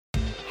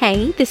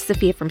Hey, this is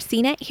Sophia from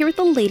CNET here with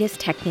the latest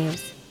tech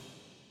news.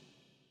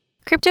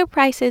 Crypto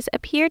prices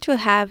appear to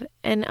have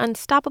an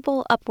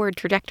unstoppable upward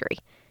trajectory.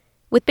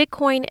 With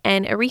Bitcoin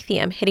and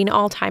Ethereum hitting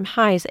all-time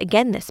highs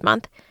again this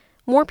month,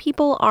 more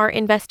people are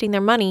investing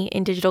their money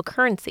in digital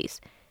currencies,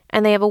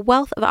 and they have a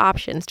wealth of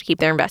options to keep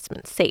their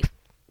investments safe.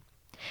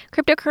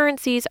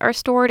 Cryptocurrencies are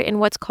stored in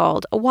what's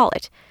called a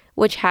wallet,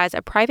 which has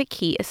a private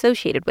key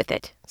associated with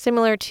it,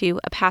 similar to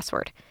a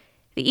password.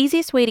 The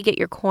easiest way to get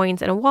your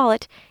coins in a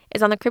wallet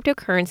is on the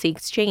cryptocurrency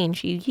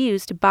exchange you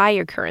use to buy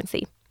your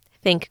currency.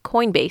 Think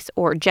Coinbase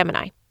or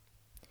Gemini.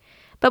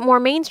 But more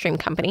mainstream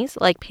companies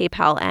like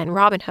PayPal and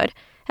Robinhood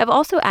have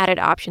also added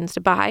options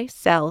to buy,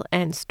 sell,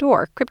 and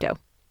store crypto.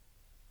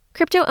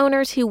 Crypto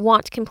owners who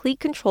want complete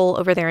control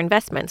over their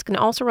investments can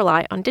also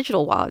rely on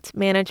digital wallets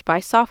managed by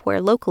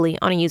software locally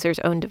on a user's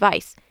own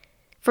device.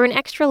 For an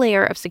extra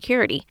layer of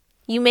security,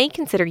 you may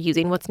consider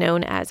using what's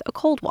known as a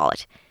cold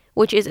wallet,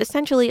 which is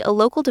essentially a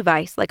local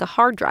device like a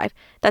hard drive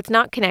that's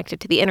not connected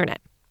to the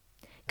internet.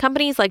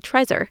 Companies like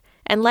Trezor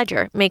and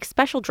Ledger make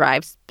special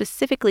drives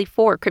specifically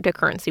for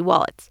cryptocurrency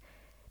wallets.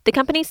 The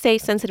companies say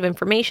sensitive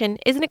information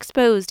isn't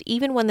exposed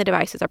even when the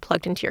devices are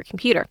plugged into your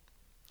computer.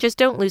 Just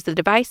don't lose the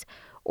device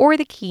or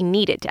the key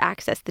needed to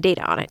access the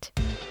data on it.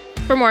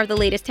 For more of the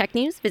latest tech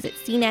news, visit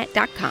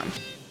cnet.com.